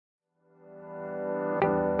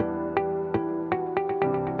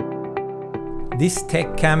This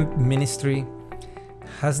Tech Camp ministry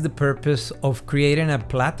has the purpose of creating a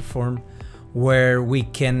platform where we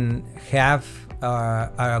can have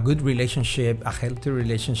a good relationship, a healthy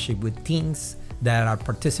relationship with teens that are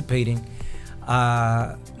participating,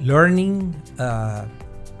 learning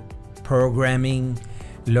programming,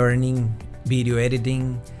 learning video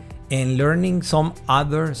editing, and learning some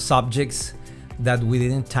other subjects that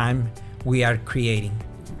within time we are creating.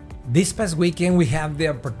 This past weekend, we have the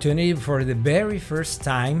opportunity for the very first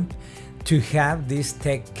time to have this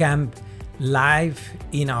Tech Camp live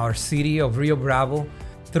in our city of Rio Bravo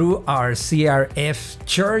through our CRF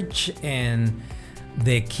church, and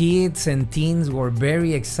the kids and teens were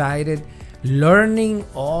very excited learning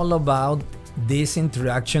all about this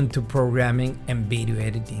introduction to programming and video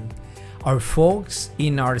editing. Our folks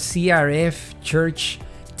in our CRF church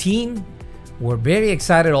team were very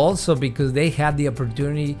excited also because they had the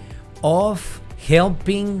opportunity of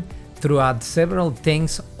helping throughout several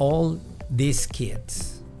things all these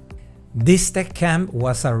kids. This Tech Camp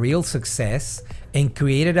was a real success and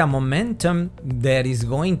created a momentum that is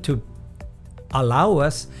going to allow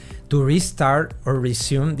us to restart or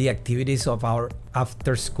resume the activities of our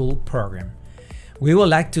after-school program. We would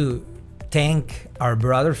like to thank our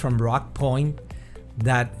brother from Rock Point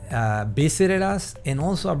that visited us, and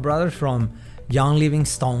also our brother from Young Living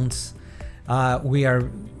Stones. We are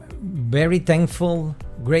very thankful,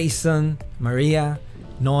 Grayson, Maria,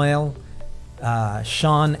 Noel,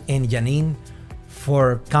 Sean, and Janine,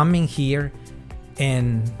 for coming here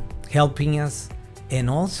and helping us.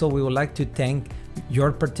 And also we would like to thank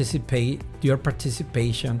your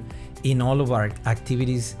participation in all of our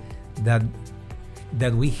activities that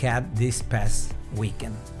we had this past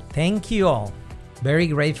weekend. Thank you all. Very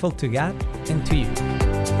grateful to God and to you.